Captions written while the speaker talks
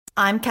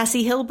I'm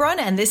Cassie Hilbron,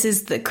 and this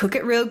is the Cook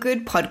It Real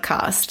Good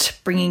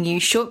podcast, bringing you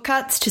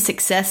shortcuts to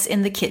success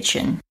in the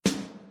kitchen.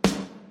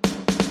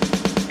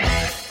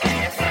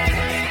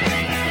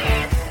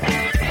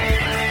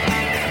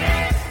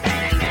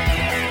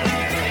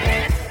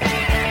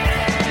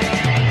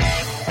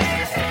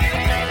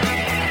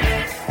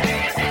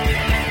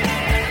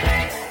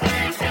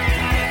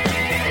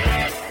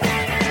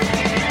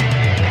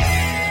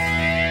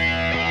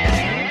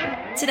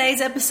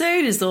 Today's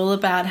episode is all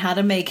about how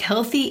to make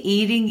healthy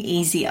eating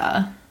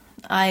easier.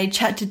 I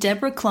chat to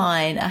Deborah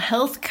Klein, a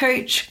health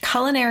coach,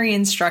 culinary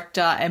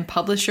instructor, and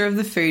publisher of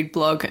the food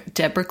blog,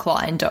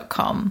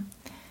 deborahklein.com.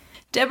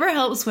 Deborah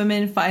helps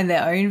women find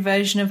their own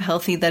version of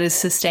healthy that is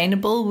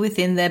sustainable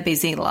within their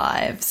busy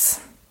lives.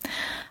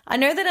 I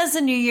know that as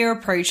the new year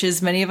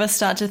approaches, many of us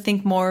start to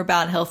think more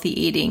about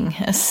healthy eating,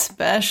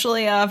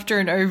 especially after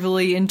an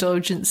overly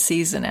indulgent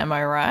season, am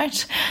I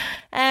right?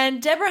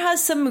 And Deborah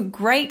has some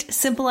great,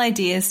 simple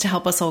ideas to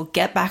help us all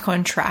get back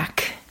on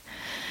track.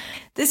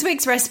 This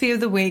week's recipe of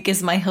the week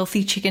is my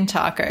healthy chicken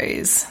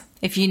tacos.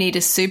 If you need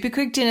a super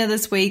quick dinner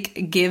this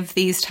week, give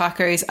these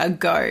tacos a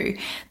go.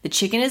 The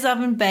chicken is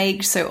oven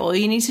baked, so all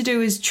you need to do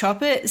is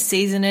chop it,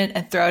 season it,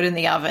 and throw it in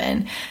the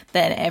oven.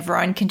 Then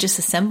everyone can just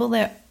assemble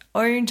their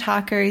own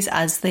tacos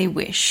as they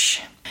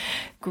wish.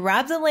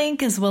 Grab the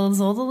link as well as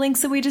all the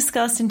links that we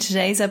discussed in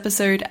today's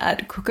episode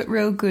at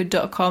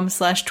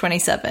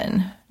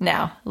cookitrealgood.com/27.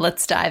 Now,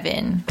 let's dive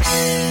in.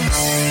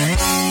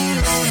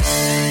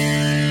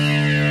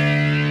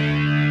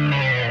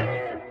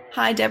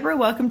 Hi, Deborah.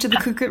 Welcome to the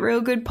Cook It Real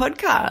Good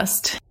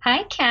podcast.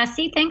 Hi,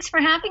 Cassie. Thanks for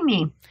having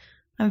me.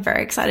 I'm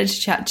very excited to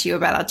chat to you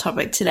about our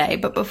topic today,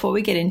 but before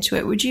we get into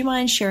it, would you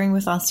mind sharing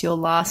with us your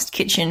last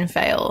kitchen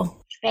fail?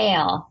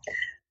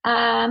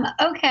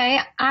 Okay,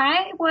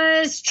 I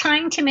was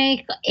trying to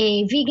make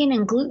a vegan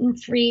and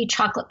gluten-free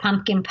chocolate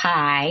pumpkin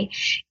pie,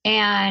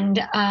 and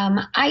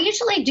I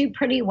usually do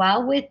pretty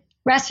well with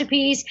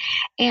recipes,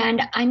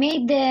 and I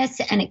made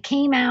this, and it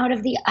came out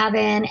of the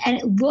oven, and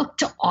it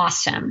looked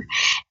awesome,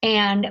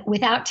 and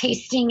without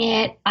tasting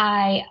it,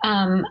 I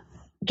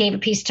gave a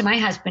piece to my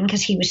husband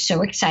because he was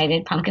so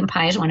excited. Pumpkin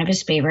pie is one of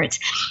his favorites,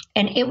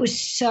 and it was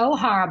so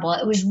horrible.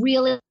 It was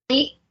really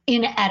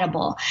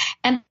inedible,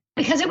 and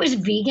because it was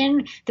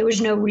vegan, there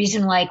was no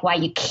reason like why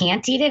you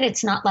can't eat it.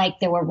 It's not like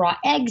there were raw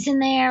eggs in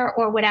there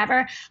or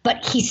whatever,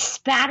 but he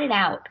spat it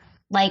out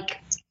like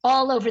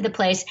all over the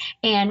place.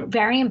 And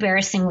very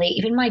embarrassingly,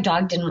 even my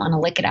dog didn't want to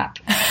lick it up.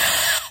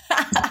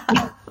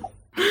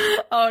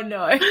 Oh,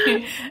 no.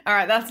 All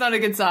right. That's not a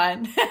good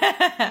sign.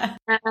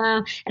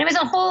 And it was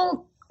a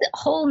whole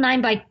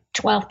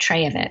 9x12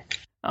 tray of it.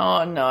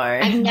 Oh, no.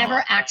 I've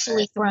never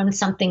actually thrown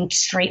something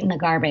straight in the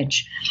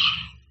garbage,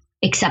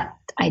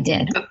 except I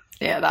did.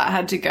 Yeah, that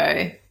had to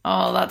go.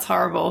 Oh, that's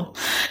horrible.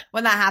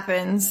 When that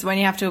happens, when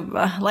you have to,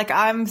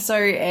 I'm so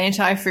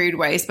anti-food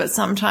waste, but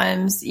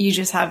sometimes you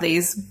just have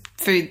these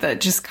food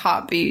that just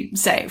can't be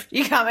saved.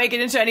 You can't make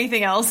it into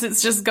anything else.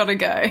 It's just got to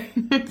go.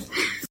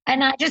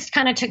 And I just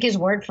kind of took his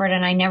word for it,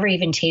 and I never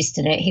even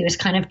tasted it. He was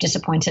kind of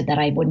disappointed that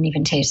I wouldn't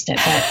even taste it,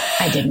 but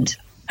I didn't.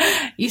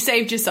 You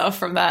saved yourself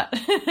from that.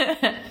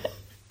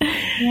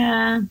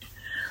 Yeah.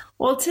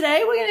 Well,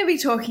 today we're going to be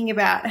talking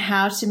about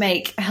how to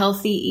make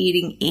healthy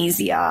eating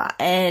easier.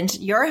 And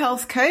you're a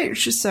health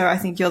coach, so I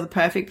think you're the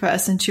perfect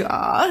person to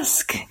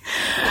ask.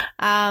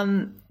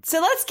 So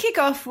let's kick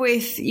off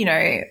with,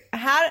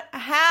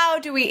 how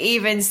do we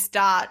even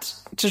start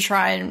to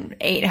try and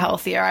eat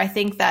healthier? I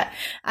think that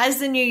as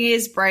the new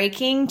year's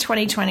breaking,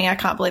 2020, I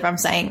can't believe I'm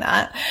saying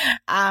that,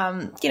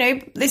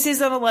 this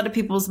is on a lot of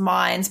people's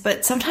minds,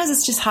 but sometimes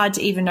it's just hard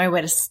to even know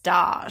where to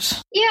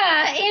start.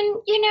 Yeah. And,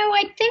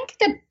 I think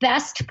the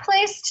best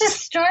place to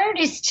start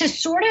is to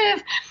sort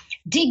of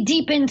dig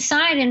deep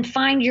inside and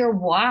find your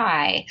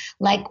why.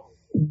 Like,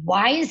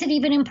 why is it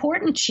even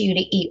important to you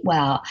to eat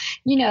well?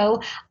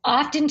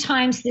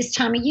 Oftentimes this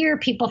time of year,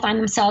 people find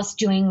themselves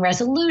doing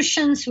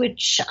resolutions,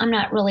 which I'm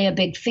not really a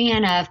big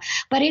fan of,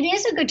 but it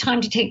is a good time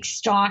to take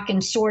stock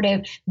and sort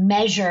of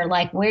measure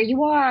like where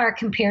you are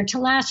compared to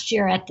last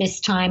year at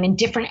this time in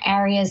different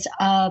areas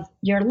of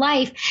your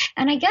life.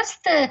 And I guess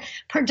the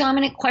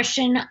predominant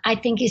question I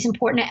think is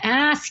important to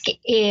ask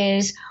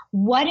is,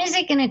 what is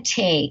it going to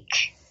take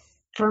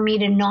for me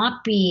to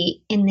not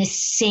be in this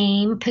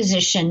same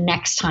position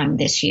next time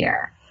this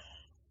year?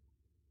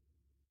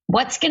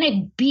 What's going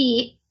to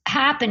be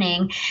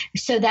happening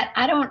so that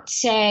I don't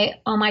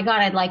say, oh my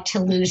God, I'd like to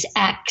lose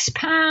X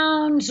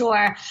pounds,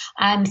 or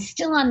I'm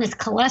still on this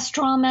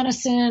cholesterol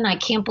medicine. I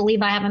can't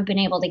believe I haven't been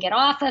able to get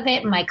off of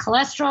it, and my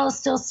cholesterol is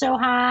still so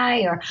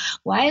high, or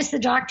why is the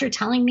doctor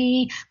telling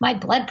me my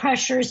blood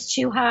pressure is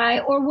too high,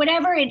 or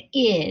whatever it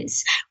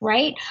is,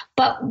 right?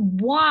 But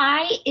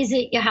why is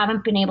it you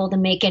haven't been able to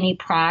make any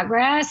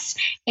progress?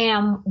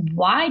 And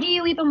why do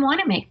you even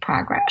want to make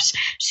progress?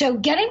 So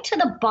getting to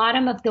the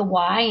bottom of the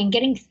why and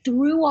getting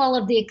through all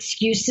of the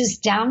excuses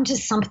down to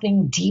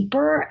something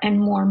deeper and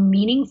more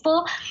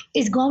meaningful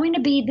is going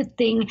to be the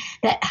thing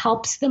that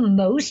helps the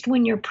most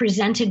when you're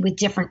presented with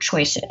different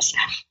choices,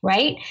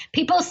 right?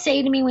 People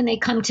say to me when they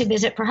come to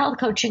visit for health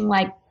coaching,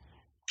 like,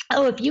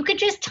 oh, if you could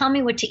just tell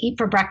me what to eat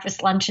for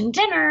breakfast, lunch, and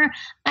dinner,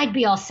 I'd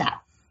be all set.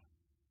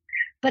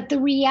 But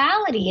the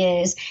reality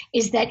is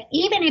that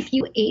even if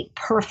you ate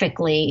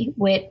perfectly,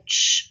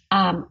 which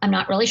I'm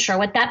not really sure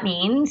what that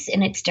means,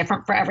 and it's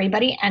different for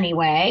everybody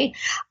anyway,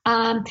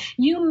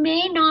 you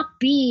may not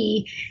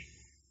be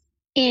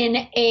in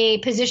a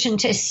position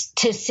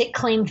to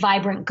claim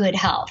vibrant good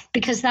health,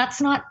 because that's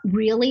not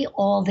really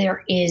all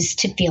there is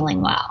to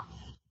feeling well.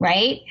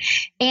 Right.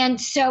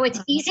 And so it's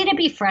easy to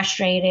be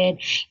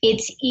frustrated.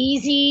 It's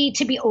easy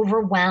to be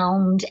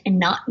overwhelmed and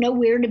not know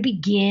where to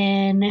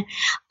begin.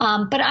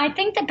 But I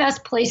think the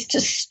best place to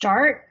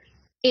start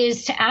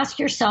is to ask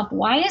yourself,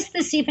 why is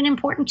this even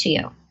important to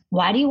you?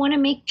 Why do you want to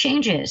make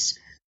changes?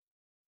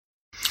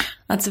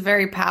 That's a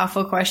very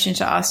powerful question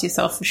to ask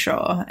yourself for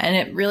sure. And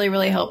it really,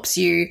 really helps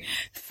you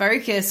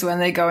focus when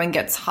the going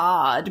gets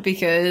hard,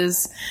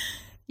 because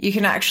you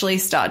can actually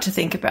start to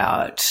think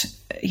about,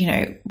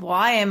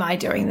 why am I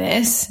doing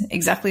this?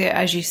 Exactly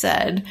as you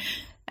said.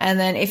 And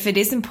then if it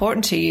is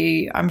important to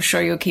you, I'm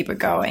sure you'll keep it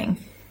going.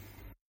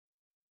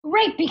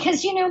 Right,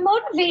 because,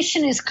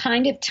 motivation is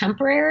kind of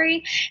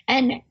temporary,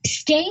 and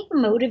staying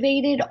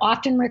motivated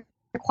often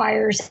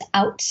requires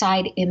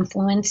outside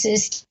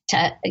influences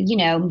to,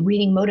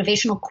 reading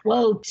motivational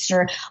quotes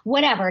or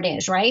whatever it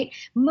is, right?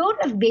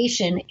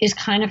 Motivation is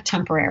kind of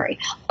temporary.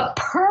 A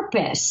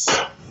purpose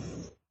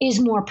is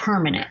more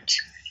permanent,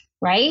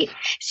 right?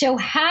 So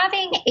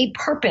having a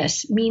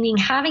purpose, meaning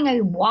having a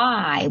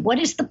why, what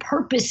is the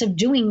purpose of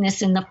doing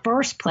this in the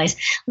first place?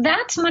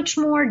 That's much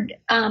more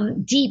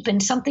deep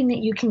and something that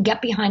you can get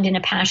behind in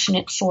a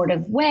passionate sort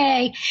of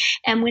way.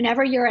 And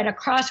whenever you're at a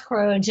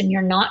crossroads and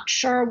you're not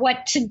sure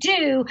what to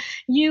do,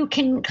 you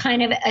can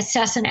kind of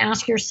assess and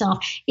ask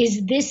yourself,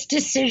 is this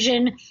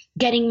decision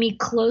getting me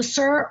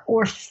closer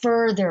or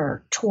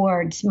further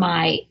towards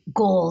my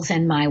goals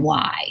and my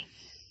why?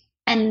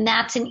 And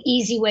that's an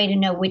easy way to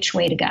know which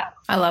way to go.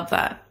 I love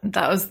that.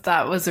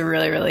 That was a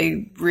really,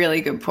 really,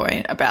 really good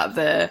point about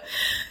the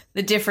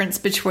difference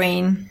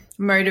between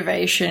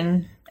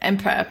motivation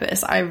and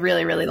purpose. I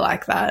really, really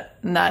like that.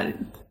 And that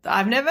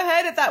I've never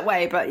heard it that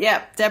way, but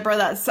yeah,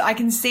 Deborah, I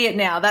can see it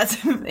now. That's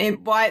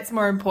why it's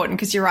more important,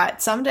 because you're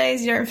right. Some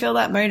days you don't feel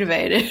that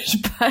motivated,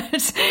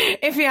 but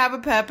if you have a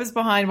purpose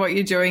behind what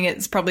you're doing,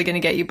 it's probably going to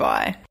get you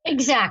by.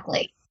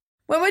 Exactly.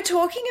 When we're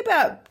talking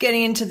about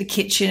getting into the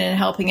kitchen and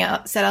helping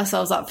out set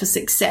ourselves up for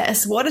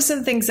success, what are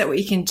some things that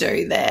we can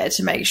do there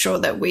to make sure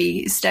that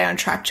we stay on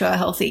track to our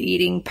healthy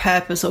eating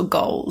purpose or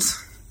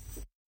goals?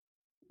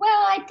 Well,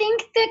 I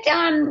think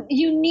that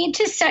you need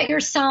to set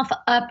yourself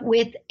up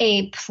with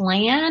a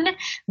plan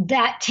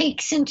that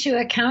takes into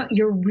account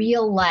your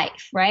real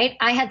life, right?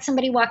 I had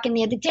somebody walk in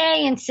the other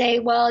day and say,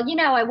 well,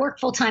 I work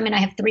full time and I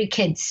have 3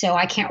 kids, so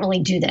I can't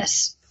really do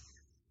this.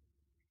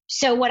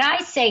 So what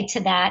I say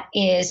to that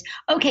is,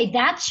 okay,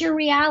 that's your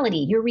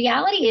reality. Your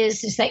reality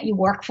is that you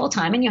work full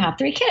time and you have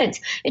 3 kids.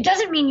 It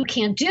doesn't mean you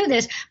can't do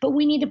this, but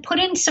we need to put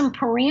in some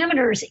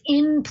parameters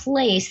in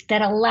place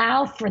that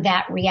allow for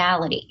that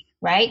reality,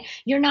 right?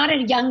 You're not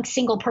a young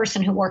single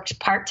person who works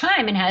part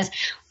time and has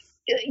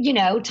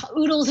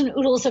oodles and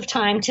oodles of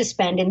time to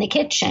spend in the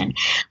kitchen.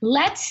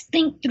 Let's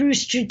think through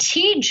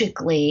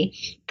strategically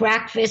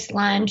breakfast,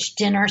 lunch,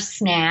 dinner,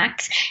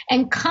 snacks,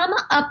 and come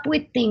up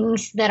with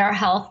things that are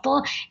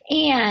helpful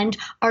and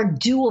are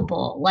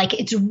doable. Like,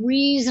 it's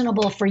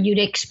reasonable for you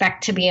to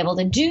expect to be able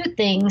to do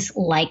things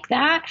like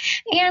that.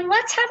 And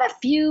let's have a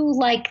few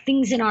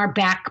things in our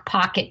back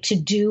pocket to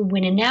do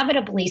when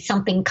inevitably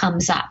something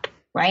comes up,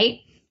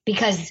 right?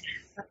 Because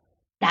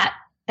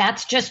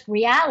that's just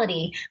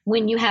reality.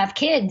 When you have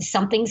kids,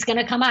 something's going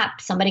to come up.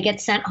 Somebody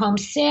gets sent home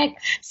sick.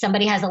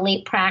 Somebody has a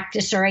late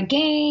practice or a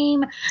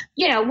game,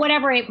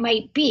 whatever it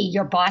might be.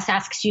 Your boss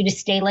asks you to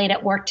stay late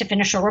at work to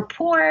finish a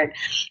report.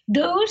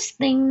 Those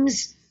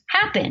things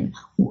happen.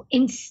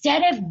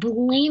 Instead of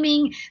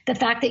blaming the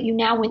fact that you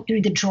now went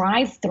through the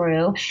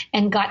drive-through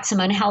and got some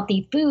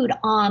unhealthy food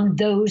on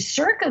those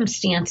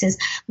circumstances,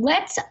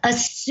 let's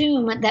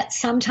assume that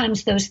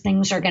sometimes those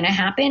things are going to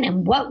happen,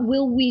 and what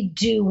will we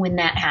do when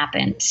that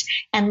happens?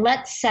 And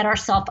let's set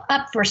ourselves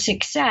up for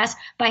success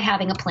by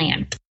having a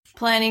plan.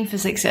 Planning for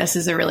success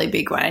is a really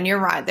big one. And you're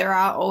right, there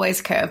are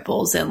always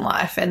curveballs in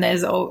life. And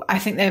I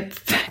think they're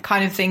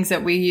kind of things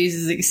that we use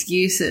as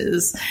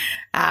excuses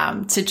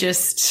to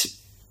just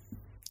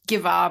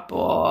give up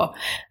or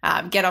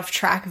get off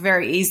track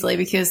very easily,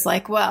 because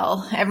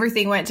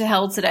everything went to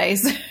hell today,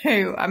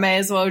 so I may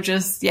as well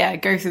just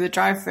go through the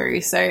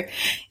drive-through. So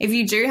if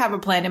you do have a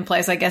plan in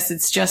place, I guess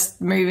it's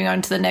just moving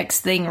on to the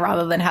next thing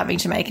rather than having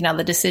to make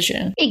another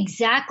decision.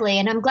 Exactly.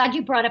 And I'm glad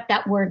you brought up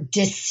that word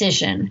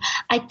decision.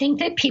 I think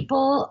that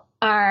people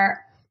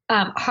are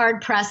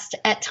hard pressed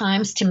at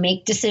times to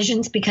make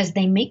decisions because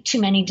they make too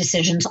many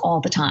decisions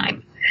all the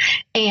time.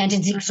 and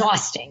it's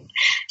exhausting.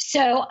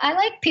 So I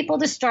like people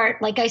to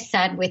start, like I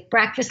said, with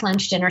breakfast,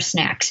 lunch, dinner,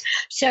 snacks.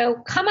 So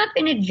come up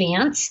in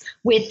advance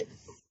with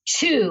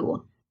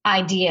 2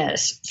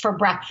 ideas for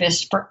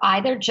breakfast for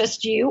either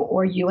just you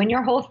or you and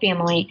your whole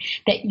family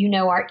that you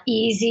know are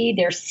easy,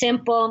 they're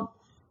simple,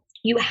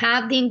 you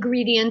have the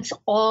ingredients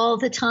all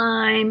the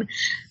time.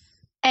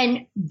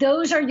 And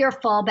those are your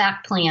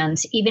fallback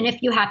plans, even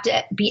if you have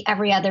to be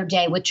every other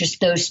day with just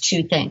those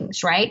 2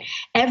 things, right?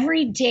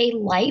 Everyday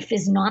life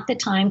is not the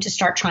time to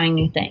start trying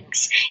new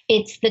things.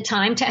 It's the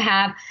time to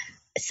have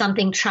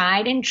something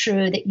tried and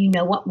true that you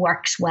know what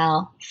works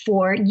well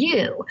for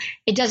you.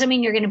 It doesn't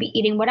mean you're going to be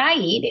eating what I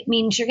eat. It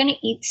means you're going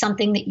to eat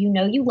something that you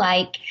know you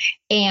like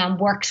and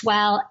works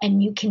well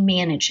and you can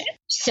manage it.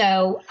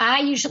 So I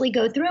usually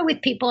go through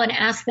with people and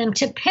ask them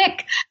to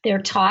pick their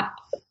top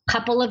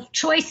couple of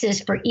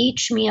choices for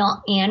each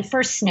meal and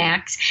for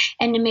snacks,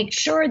 and to make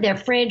sure their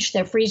fridge,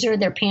 their freezer,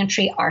 their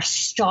pantry are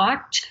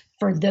stocked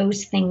for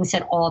those things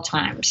at all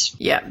times.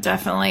 Yeah,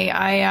 definitely.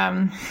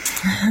 I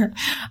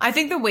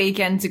think the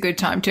weekend's a good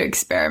time to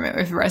experiment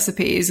with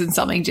recipes and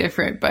something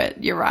different,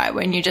 but you're right.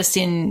 When you're just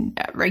in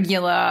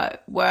regular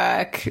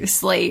work,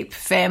 sleep,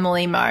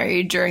 family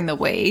mode during the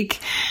week,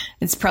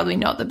 it's probably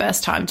not the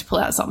best time to pull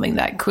out something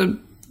that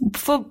could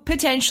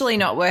potentially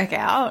not work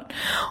out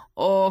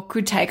or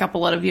could take up a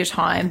lot of your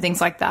time,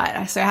 things like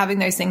that. So having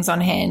those things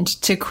on hand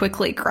to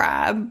quickly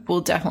grab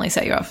will definitely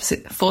set you up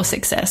for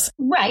success.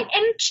 Right.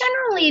 And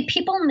generally,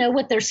 people know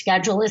what their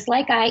schedule is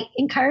like. I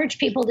encourage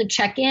people to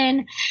check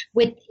in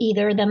with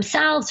either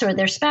themselves or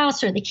their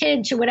spouse or the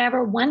kids or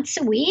whatever once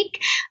a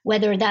week,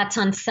 whether that's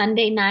on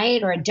Sunday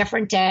night or a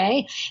different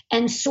day,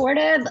 and sort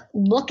of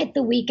look at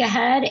the week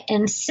ahead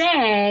and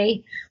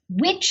say,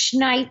 which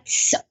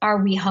nights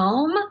are we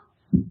home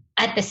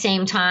at the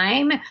same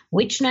time?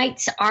 Which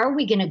nights are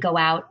we going to go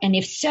out? And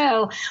if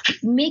so,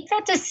 make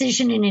that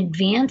decision in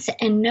advance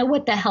and know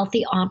what the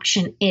healthy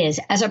option is,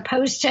 as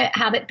opposed to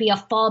have it be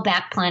a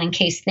fallback plan in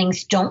case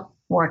things don't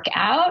work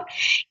out.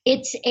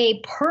 It's a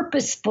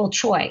purposeful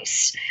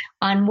choice.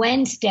 On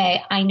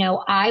Wednesday, I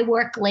know I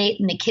work late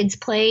and the kids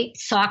play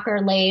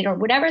soccer late or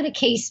whatever the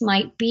case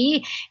might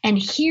be.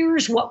 And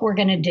here's what we're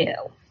going to do.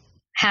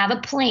 Have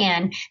a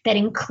plan that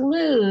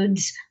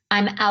includes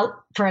I'm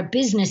out for a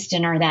business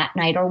dinner that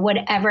night or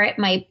whatever it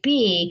might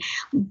be.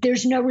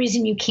 There's no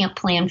reason you can't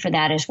plan for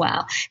that as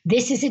well.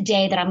 This is a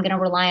day that I'm going to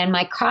rely on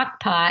my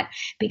crock pot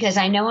because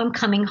I know I'm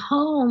coming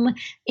home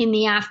in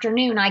the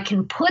afternoon. I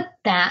can put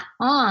that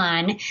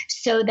on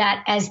so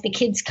that as the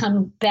kids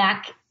come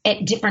back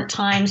at different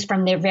times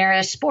from their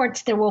various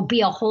sports, there will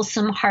be a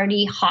wholesome,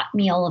 hearty, hot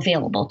meal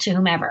available to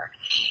whomever.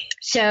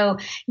 So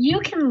you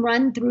can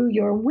run through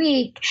your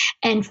week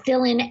and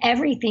fill in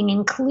everything,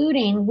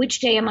 including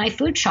which day am I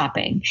food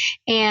shopping?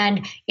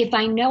 And if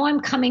I know I'm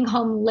coming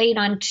home late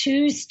on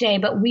Tuesday,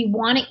 but we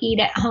want to eat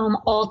at home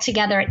all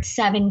together at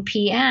 7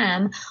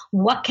 p.m.,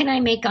 what can I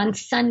make on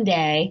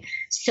Sunday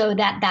so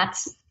that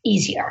that's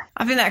easier?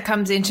 I think that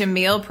comes into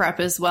meal prep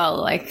as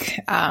well. Like,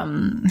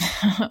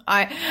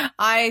 I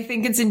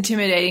think it's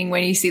intimidating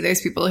when you see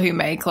those people who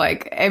make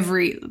like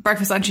every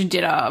breakfast, lunch, and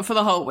dinner for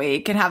the whole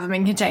week and have them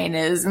in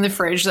containers in the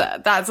fridge.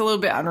 That's a little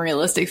bit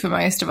unrealistic for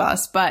most of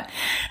us. But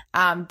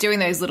doing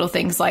those little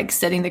things like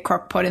setting the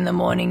crock pot in the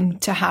morning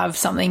to have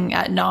something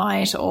at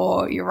night,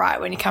 or you're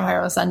right, when you come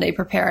home on Sunday,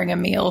 preparing a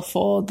meal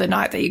for the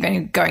night that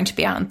you're going to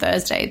be out on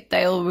Thursday,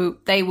 they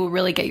will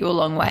really get you a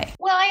long way.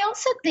 Well, I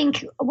also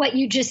think what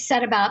you just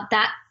said about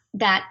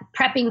that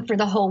prepping for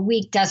the whole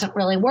week doesn't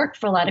really work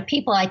for a lot of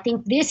people. I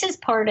think this is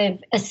part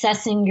of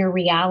assessing your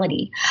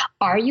reality.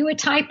 Are you a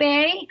type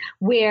A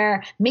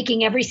where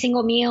making every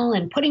single meal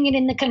and putting it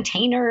in the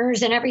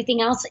containers and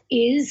everything else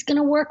is going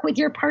to work with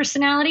your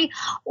personality?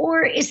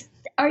 Or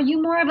are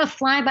you more of a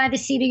fly by the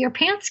seat of your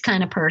pants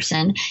kind of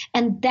person,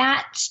 and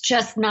that's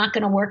just not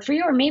going to work for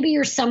you? Or maybe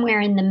you're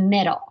somewhere in the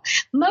middle.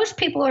 Most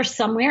people are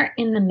somewhere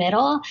in the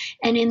middle.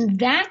 And in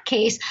that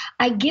case,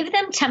 I give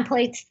them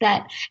templates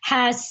that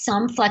has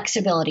some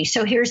flexibility.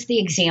 So here's the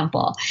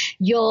example.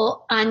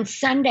 You'll on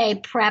Sunday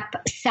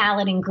prep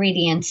salad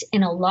ingredients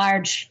in a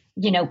large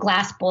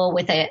glass bowl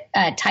with a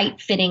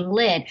tight fitting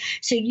lid.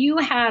 So you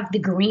have the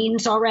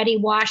greens already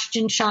washed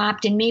and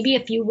chopped and maybe a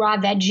few raw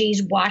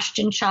veggies washed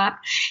and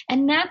chopped.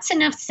 And that's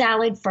enough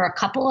salad for a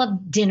couple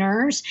of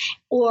dinners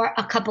or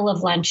a couple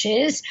of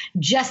lunches,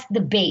 just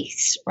the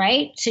base,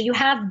 right? So you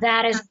have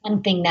that as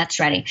one thing that's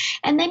ready.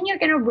 And then you're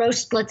going to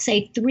roast, let's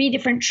say, 3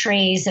 different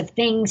trays of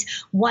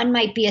things. One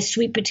might be a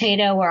sweet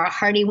potato or a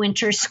hearty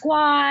winter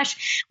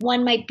squash.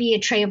 One might be a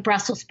tray of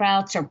Brussels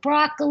sprouts or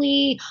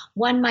broccoli.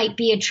 One might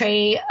be a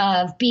tray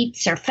of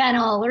beets or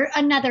fennel or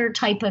another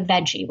type of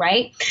veggie,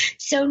 right?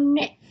 So,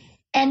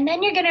 and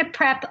then you're going to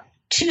prep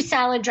 2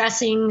 salad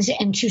dressings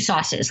and 2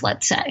 sauces,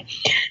 let's say.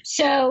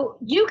 So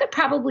you could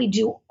probably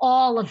do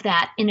all of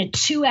that in a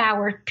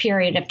 2-hour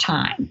period of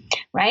time,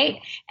 right?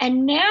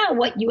 And now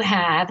what you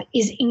have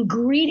is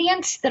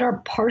ingredients that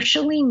are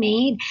partially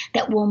made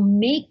that will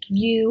make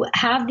you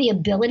have the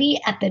ability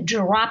at the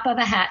drop of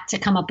a hat to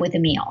come up with a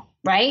meal.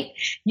 right?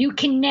 You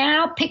can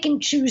now pick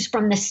and choose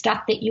from the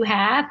stuff that you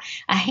have,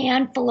 a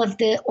handful of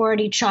the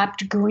already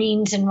chopped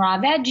greens and raw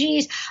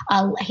veggies,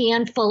 a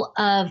handful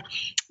of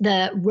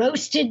the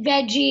roasted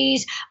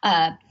veggies,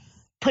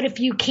 put a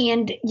few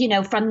canned,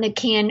 from the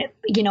can,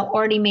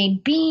 already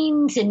made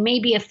beans and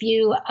maybe a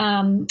few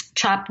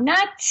chopped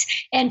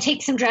nuts, and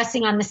take some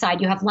dressing on the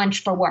side. You have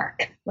lunch for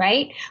work,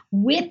 right?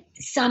 With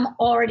some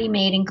already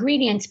made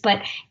ingredients,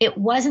 but it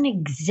wasn't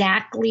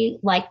exactly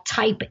like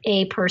type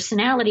A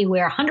personality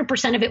where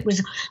 100% of it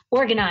was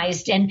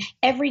organized and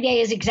every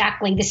day is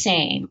exactly the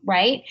same,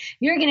 right?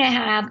 You're going to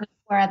have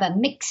more of a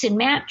mix and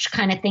match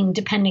kind of thing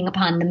depending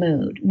upon the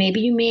mood.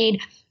 Maybe you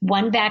made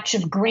one batch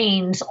of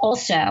grains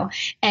also.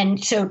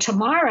 And so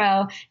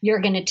tomorrow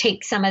you're going to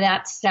take some of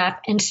that stuff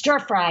and stir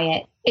fry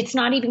it. It's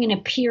not even going to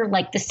appear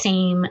like the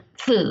same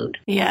food.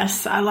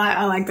 Yes, I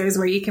like those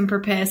where you can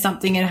prepare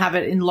something and have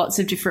it in lots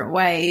of different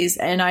ways.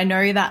 And I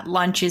know that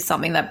lunch is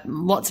something that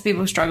lots of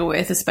people struggle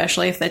with,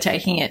 especially if they're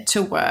taking it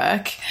to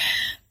work,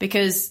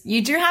 because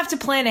you do have to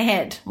plan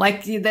ahead.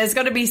 Like there's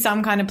got to be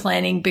some kind of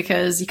planning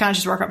because you can't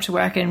just rock up to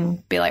work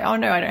and be like, oh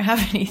no, I don't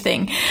have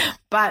anything.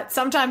 But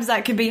sometimes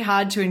that can be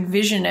hard to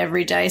envision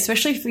every day,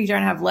 especially if you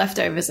don't have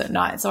leftovers at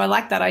night. So I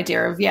like that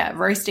idea of,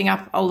 roasting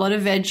up a lot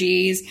of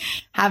veggies,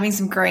 having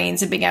some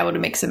greens and being able to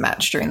mix and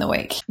match during the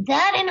week.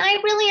 That, and I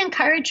really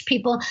encourage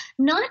people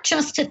not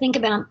just to think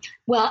about,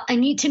 well, I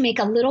need to make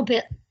a little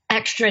bit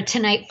extra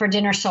tonight for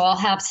dinner, so I'll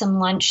have some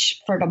lunch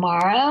for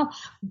tomorrow.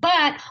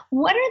 But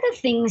what are the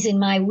things in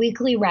my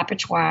weekly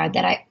repertoire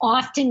that I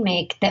often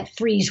make that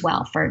freeze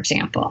well, for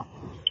example?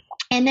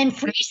 And then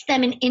freeze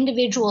them in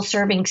individual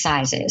serving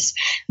sizes.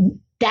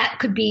 That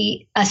could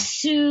be a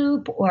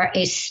soup or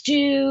a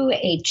stew,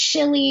 a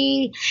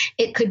chili.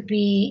 It could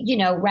be,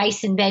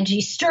 rice and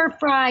veggie stir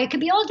fry. It could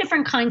be all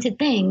different kinds of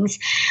things.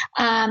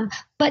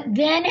 But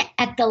then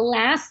at the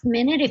last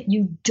minute, if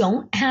you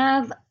don't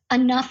have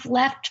enough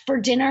left for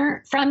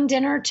dinner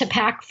to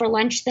pack for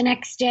lunch the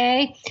next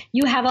day,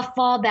 you have a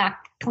fallback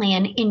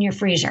plan in your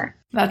freezer.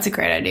 That's a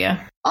great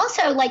idea.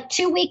 Also, like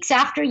 2 weeks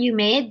after you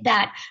made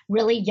that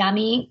really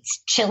yummy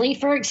chili,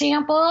 for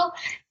example,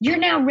 you're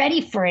now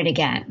ready for it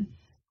again,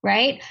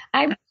 right?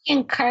 I really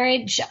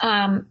encourage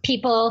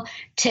people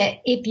to,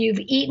 if you've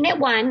eaten it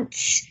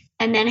once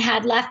and then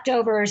had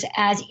leftovers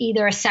as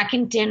either a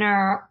second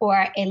dinner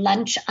or a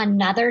lunch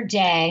another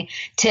day,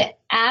 to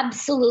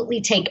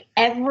absolutely take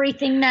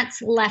everything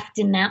that's left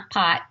in that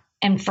pot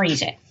and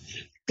freeze it.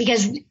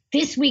 Because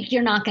this week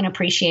you're not going to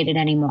appreciate it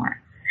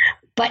anymore.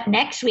 But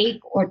next week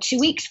or 2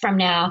 weeks from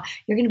now,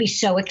 you're going to be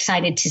so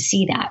excited to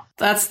see that.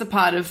 That's the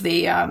part of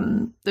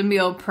the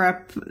meal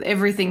prep,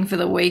 everything for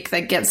the week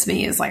that gets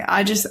me is like,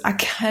 I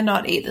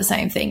cannot eat the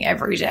same thing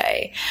every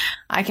day.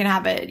 I can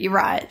have it, you're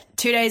right,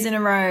 2 days in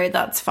a row,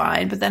 that's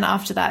fine. But then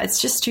after that,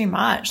 it's just too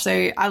much.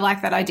 So I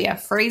like that idea.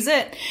 Freeze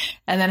it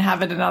and then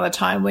have it another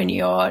time when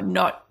you're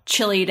not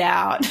chillied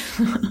out.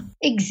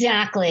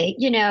 Exactly.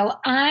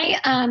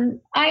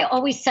 I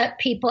always set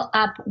people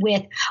up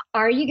with,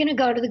 are you going to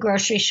go to the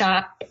grocery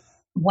shop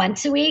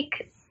once a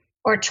week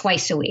or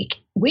twice a week?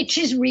 Which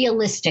is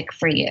realistic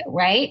for you,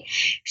 right?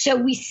 So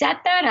we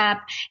set that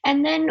up,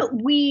 and then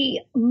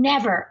we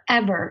never,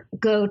 ever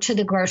go to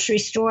the grocery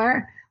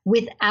store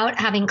without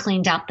having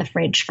cleaned out the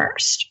fridge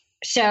first.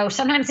 So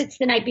sometimes it's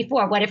the night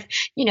before. What if,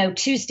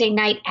 Tuesday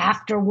night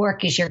after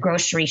work is your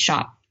grocery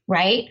shop,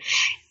 right?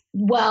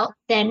 Well,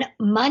 then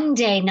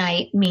Monday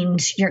night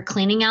means you're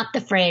cleaning out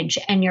the fridge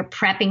and you're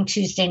prepping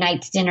Tuesday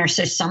night's dinner.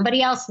 So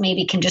somebody else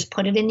maybe can just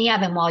put it in the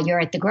oven while you're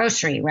at the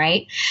grocery,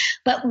 right?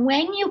 But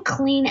when you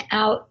clean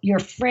out your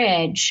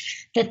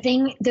fridge,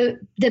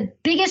 the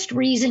biggest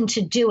reason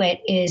to do it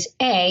is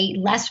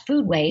less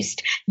food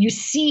waste. You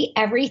see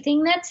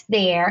everything that's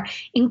there,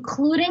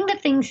 including the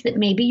things that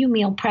maybe you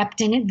meal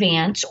prepped in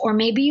advance, or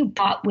maybe you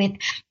bought with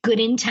good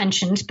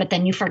intentions, but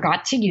then you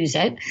forgot to use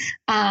it.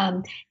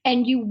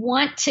 And you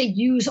want to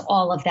use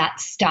all of that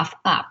stuff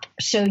up.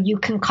 So you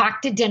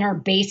concoct a dinner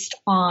based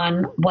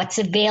on what's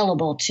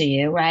available to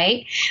you,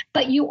 right?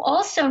 But you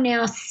also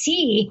now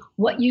see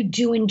what you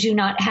do and do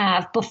not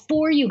have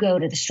before you go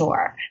to the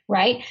store,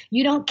 right?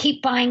 You don't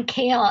keep buying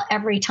kale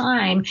every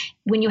time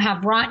when you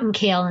have rotten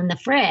kale in the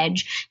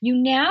fridge. You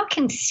now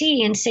can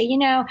see and say,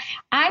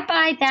 I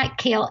buy that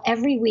kale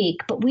every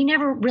week, but we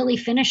never really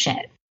finish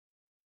it.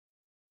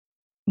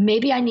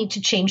 Maybe I need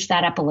to change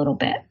that up a little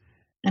bit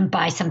and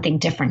buy something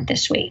different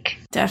this week.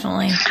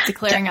 Definitely.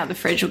 Declaring out the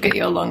fridge will get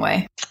you a long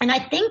way. And I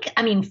think,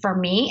 for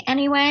me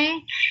anyway,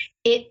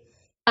 it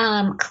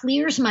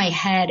clears my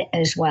head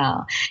as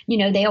well.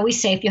 They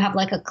always say if you have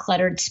like a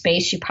cluttered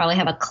space, you probably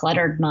have a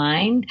cluttered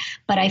mind.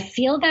 But I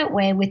feel that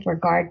way with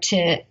regard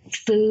to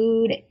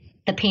food,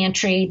 the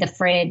pantry, the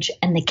fridge,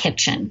 and the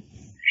kitchen.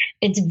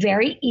 It's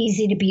very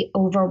easy to be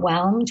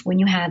overwhelmed when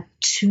you have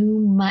too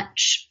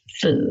much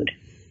food.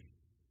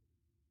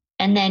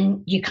 And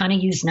then you kind of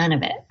use none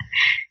of it.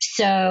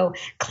 So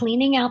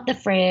cleaning out the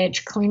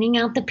fridge, cleaning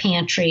out the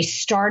pantry,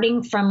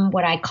 starting from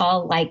what I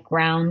call like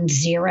ground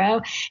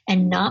zero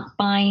and not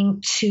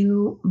buying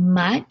too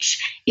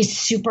much is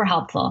super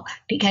helpful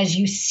because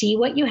you see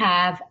what you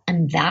have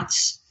and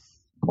that's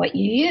what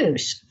you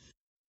use.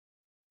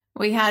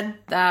 We had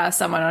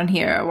someone on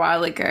here a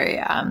while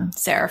ago,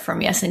 Sarah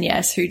from Yes and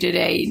Yes, who did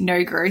a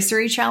no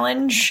grocery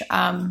challenge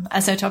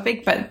as her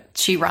topic, but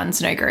she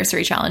runs no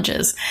grocery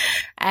challenges.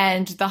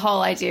 And the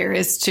whole idea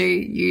is to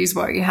use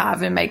what you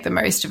have and make the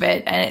most of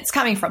it. And it's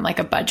coming from like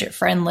a budget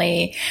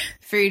friendly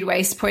food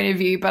waste point of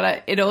view,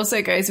 but it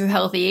also goes with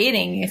healthy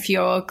eating. If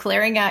you're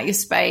clearing out your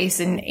space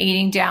and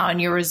eating down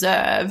your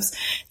reserves,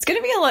 it's going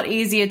to be a lot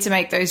easier to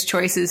make those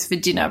choices for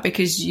dinner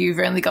because you've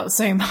only got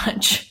so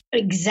much.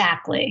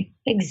 Exactly.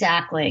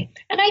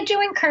 And I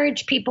do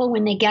encourage people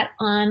when they get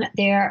on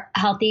their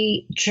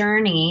healthy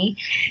journey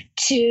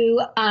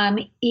to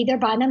either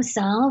by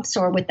themselves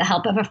or with the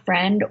help of a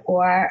friend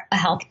or a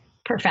health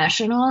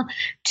professional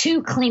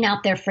to clean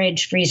out their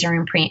fridge, freezer,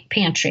 and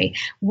pantry.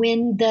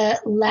 When the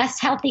less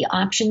healthy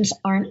options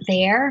aren't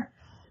there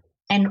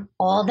and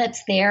all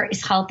that's there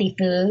is healthy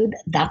food,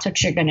 that's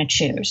what you're going to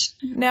choose.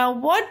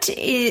 Now,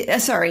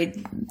 sorry,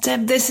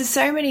 Deb, there's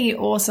so many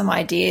awesome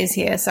ideas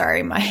here.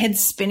 Sorry, my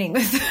head's spinning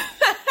with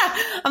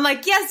I'm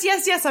like,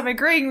 yes, I'm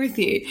agreeing with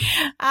you.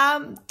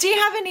 Do you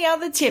have any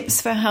other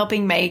tips for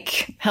helping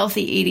make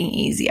healthy eating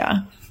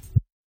easier?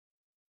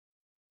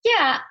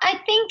 Yeah, I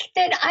think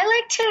that I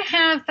like to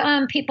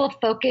have people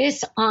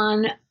focus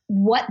on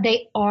what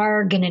they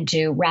are going to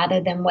do rather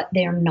than what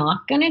they're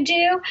not going to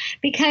do.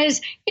 Because,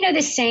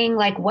 the saying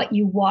like what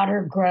you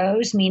water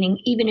grows, meaning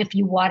even if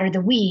you water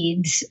the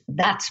weeds,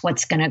 that's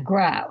what's going to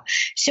grow.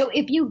 So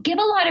if you give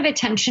a lot of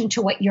attention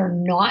to what you're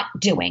not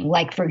doing,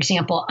 like, for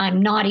example,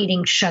 I'm not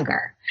eating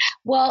sugar.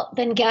 Well,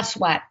 then guess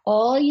what?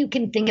 All you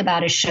can think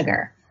about is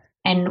sugar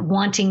and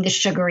wanting the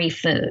sugary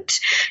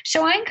foods.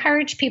 So I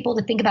encourage people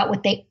to think about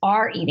what they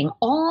are eating,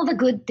 all the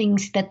good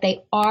things that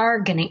they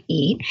are going to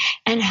eat,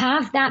 and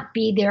have that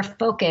be their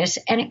focus.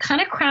 And it kind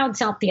of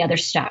crowds out the other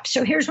stuff.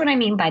 So here's what I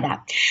mean by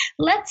that.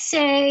 Let's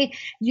say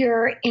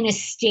you're in a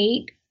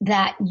state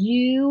that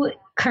you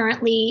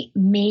currently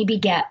maybe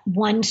get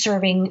one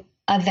serving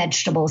of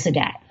vegetables a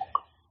day.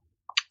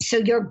 So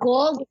your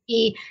goal would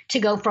be to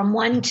go from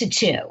 1 to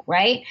 2,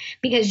 right?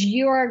 Because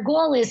your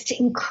goal is to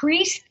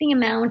increase the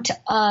amount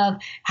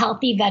of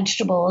healthy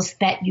vegetables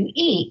that you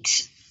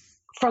eat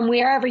from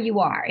wherever you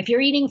are. If you're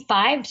eating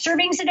 5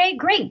 servings a day,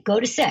 great, go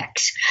to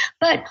 6.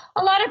 But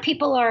a lot of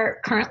people are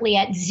currently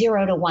at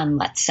 0 to 1,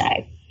 let's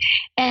say.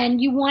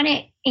 And you want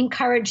to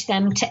encourage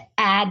them to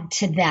add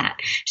to that.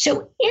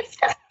 So if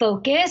the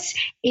focus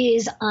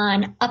is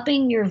on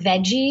upping your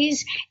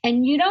veggies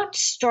and you don't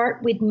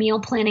start with meal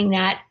planning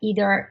that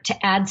either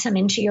to add some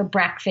into your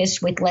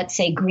breakfast with, let's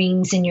say,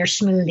 greens in your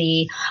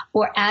smoothie,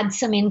 or add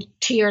some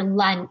into your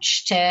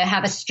lunch to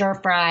have a stir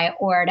fry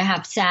or to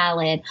have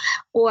salad,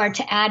 or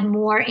to add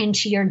more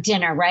into your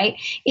dinner, right?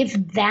 If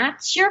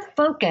that's your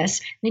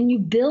focus, then you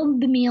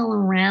build the meal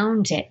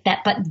around it.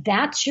 But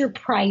that's your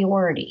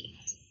priority.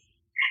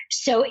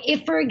 So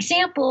if, for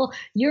example,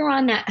 you're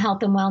on that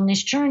health and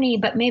wellness journey,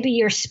 but maybe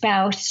your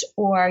spouse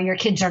or your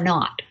kids are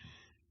not,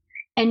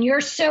 and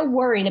you're so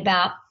worried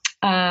about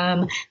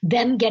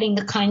them getting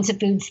the kinds of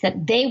foods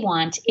that they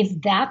want,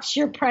 if that's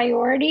your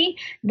priority,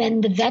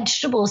 then the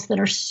vegetables that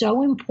are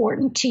so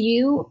important to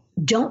you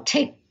don't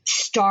take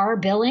star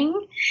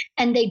billing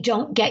and they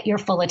don't get your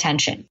full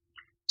attention.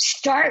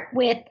 Start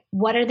with,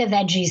 what are the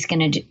veggies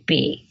going to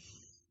be?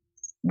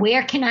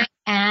 Where can I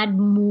add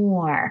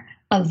more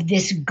of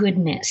this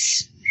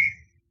goodness?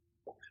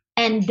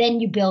 And then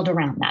you build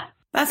around that.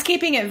 That's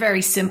keeping it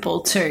very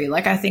simple too.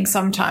 Like, I think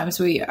sometimes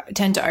we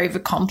tend to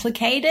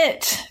overcomplicate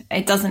it.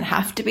 It doesn't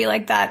have to be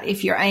like that.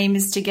 If your aim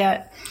is to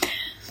get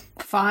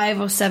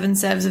 5 or 7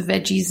 serves of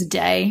veggies a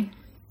day,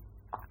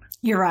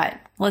 you're right.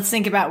 Let's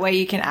think about where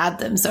you can add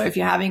them. So if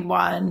you're having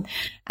one,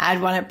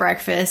 add one at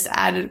breakfast,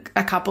 add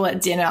a couple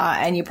at dinner,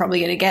 and you're probably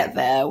going to get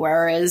there.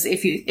 Whereas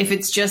if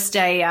it's just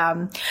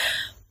a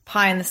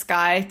pie in the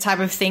sky type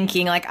of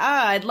thinking, like,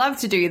 I'd love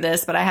to do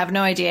this, but I have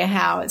no idea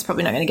how, it's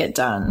probably not going to get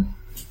done.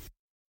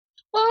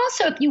 Well,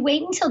 also, if you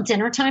wait until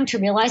dinner time to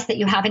realize that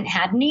you haven't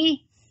had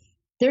any,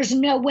 there's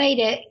no way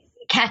to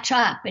catch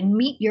up and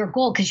meet your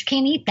goal because you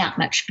can't eat that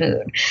much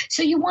food.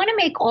 So you want to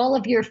make all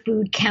of your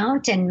food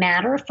count and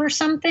matter for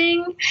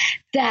something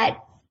that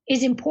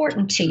is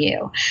important to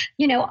you.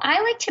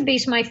 I like to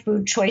base my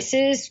food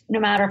choices, no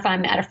matter if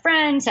I'm at a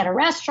friend's, at a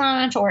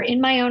restaurant, or in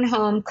my own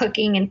home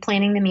cooking and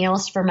planning the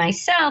meals for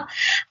myself.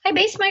 I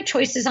base my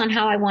choices on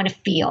how I want to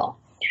feel.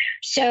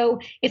 So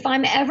if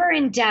I'm ever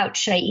in doubt,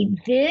 should I eat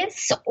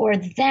this or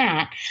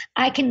that?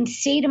 I can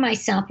say to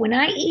myself, when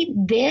I eat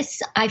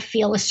this, I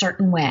feel a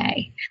certain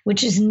way,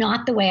 which is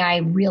not the way I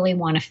really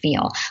want to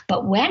feel.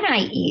 But when I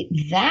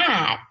eat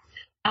that,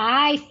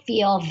 I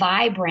feel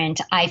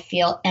vibrant. I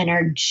feel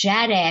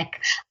energetic.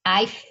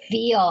 I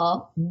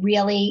feel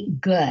really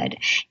good.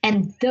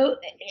 And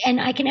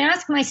I can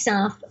ask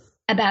myself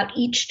about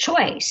each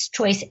choice.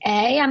 Choice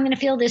A, I'm going to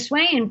feel this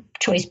way, and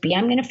choice B,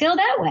 I'm going to feel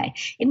that way.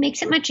 It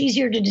makes it much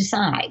easier to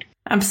decide.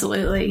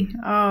 Absolutely.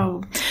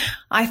 Oh,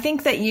 I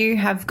think that you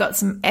have got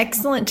some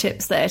excellent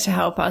tips there to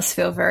help us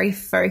feel very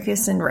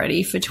focused and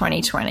ready for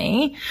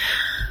 2020.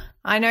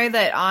 I know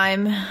that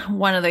I'm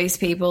one of those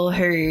people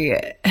who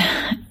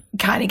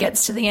kind of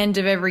gets to the end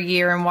of every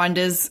year and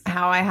wonders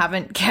how I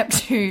haven't kept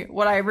to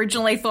what I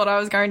originally thought I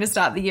was going to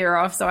start the year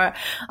off. So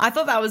I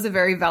thought that was a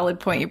very valid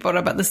point you brought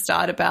up at the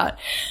start about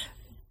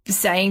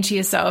saying to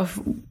yourself,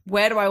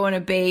 where do I want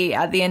to be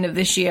at the end of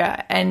this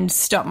year, and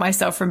stop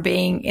myself from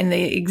being in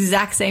the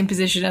exact same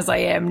position as I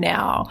am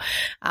now.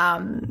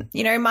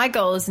 My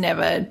goal is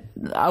never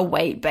a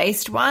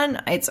weight-based one.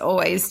 It's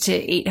always to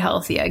eat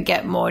healthier,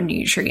 get more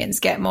nutrients,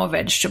 get more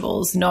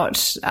vegetables, not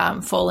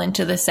fall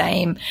into the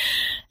same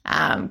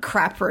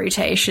crap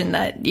rotation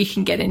that you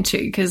can get into,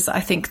 because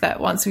I think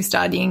that once we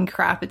start eating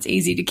crap, it's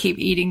easy to keep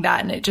eating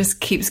that and it just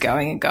keeps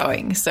going and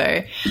going.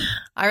 So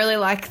I really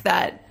like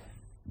that.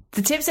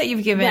 The tips that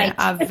you've given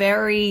are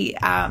very,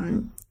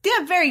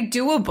 very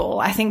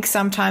doable. I think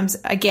sometimes,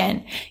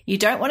 again, you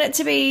don't want it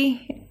to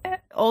be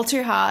all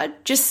too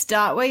hard. Just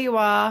start where you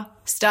are.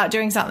 Start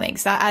doing something.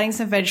 Start adding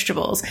some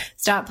vegetables.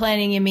 Start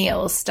planning your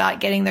meals. Start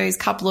getting those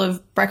couple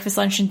of breakfast,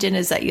 lunch, and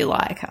dinners that you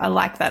like. I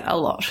like that a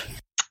lot.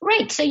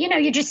 Right. So,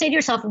 you just say to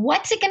yourself,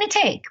 what's it going to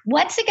take?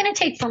 What's it going to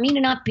take for me to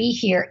not be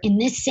here in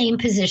this same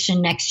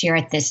position next year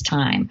at this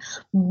time?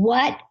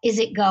 What is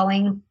it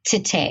going to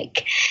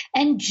take?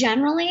 And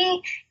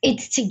generally,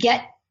 it's to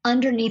get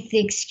underneath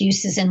the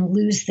excuses and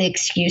lose the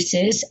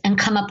excuses and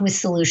come up with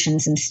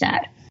solutions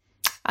instead.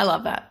 I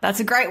love that.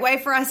 That's a great way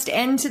for us to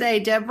end today,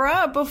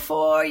 Deborah.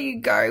 Before you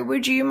go,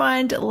 would you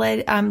mind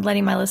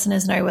letting my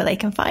listeners know where they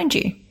can find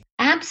you?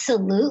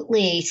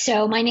 Absolutely.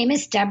 So my name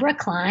is Deborah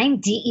Klein,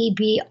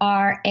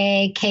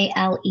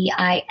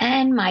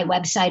 DebraKlein. My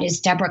website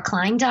is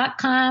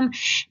DeborahKlein.com.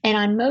 And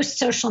on most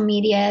social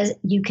media,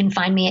 you can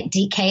find me at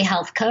DK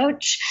Health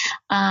Coach.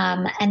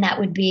 And that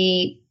would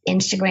be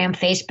Instagram,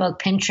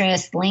 Facebook,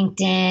 Pinterest,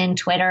 LinkedIn,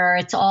 Twitter.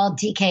 It's all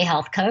DK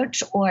Health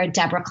Coach or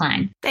Deborah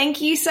Klein.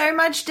 Thank you so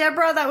much,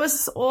 Deborah. That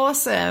was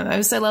awesome. It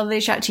was so lovely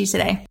to chat to you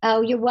today.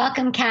 Oh, you're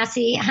welcome,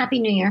 Cassie. Happy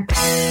New Year.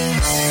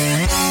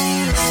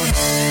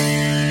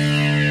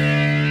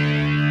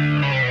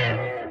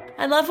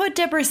 I love what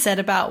Deborah said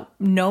about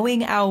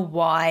knowing our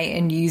why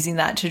and using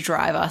that to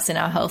drive us in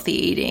our healthy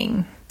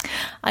eating.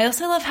 I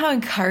also love how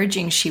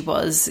encouraging she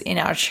was in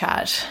our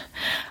chat.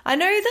 I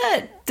know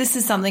that this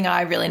is something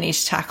I really need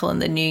to tackle in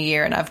the new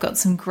year, and I've got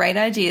some great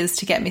ideas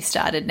to get me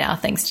started now,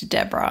 thanks to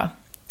Deborah.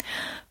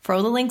 For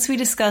all the links we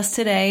discussed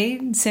today,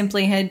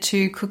 simply head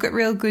to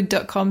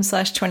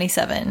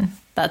cookitrealgood.com/27.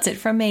 That's it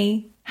from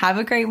me. Have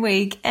a great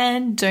week,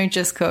 and don't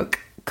just cook,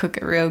 cook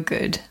it real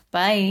good.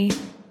 Bye.